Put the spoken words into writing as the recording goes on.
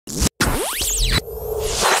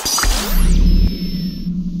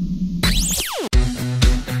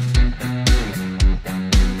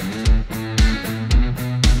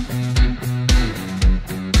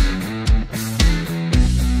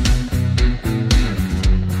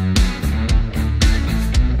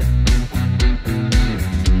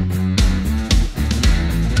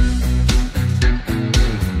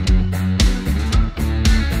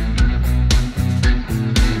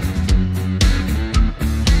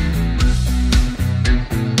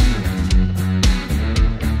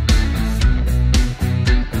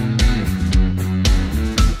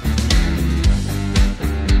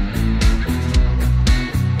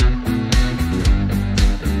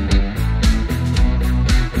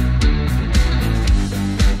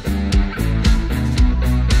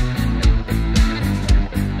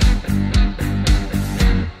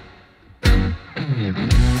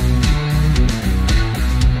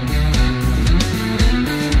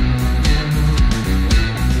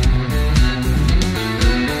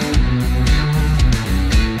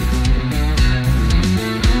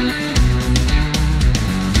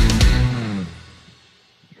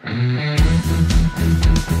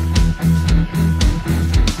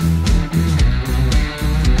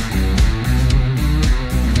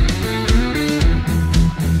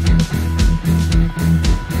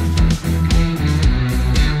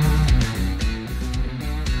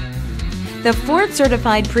The Ford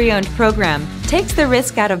Certified Pre-Owned program takes the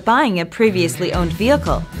risk out of buying a previously owned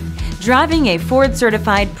vehicle. Driving a Ford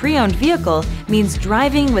Certified Pre-Owned vehicle means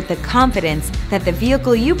driving with the confidence that the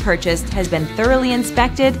vehicle you purchased has been thoroughly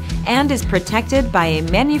inspected and is protected by a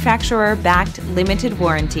manufacturer-backed limited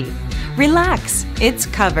warranty. Relax, it's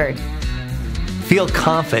covered. Feel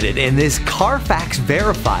confident in this Carfax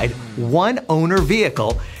verified one-owner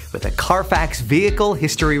vehicle with a Carfax Vehicle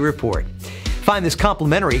History Report. Find this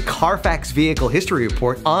complimentary Carfax Vehicle History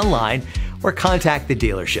Report online or contact the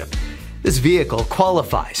dealership. This vehicle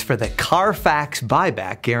qualifies for the Carfax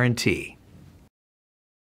Buyback Guarantee.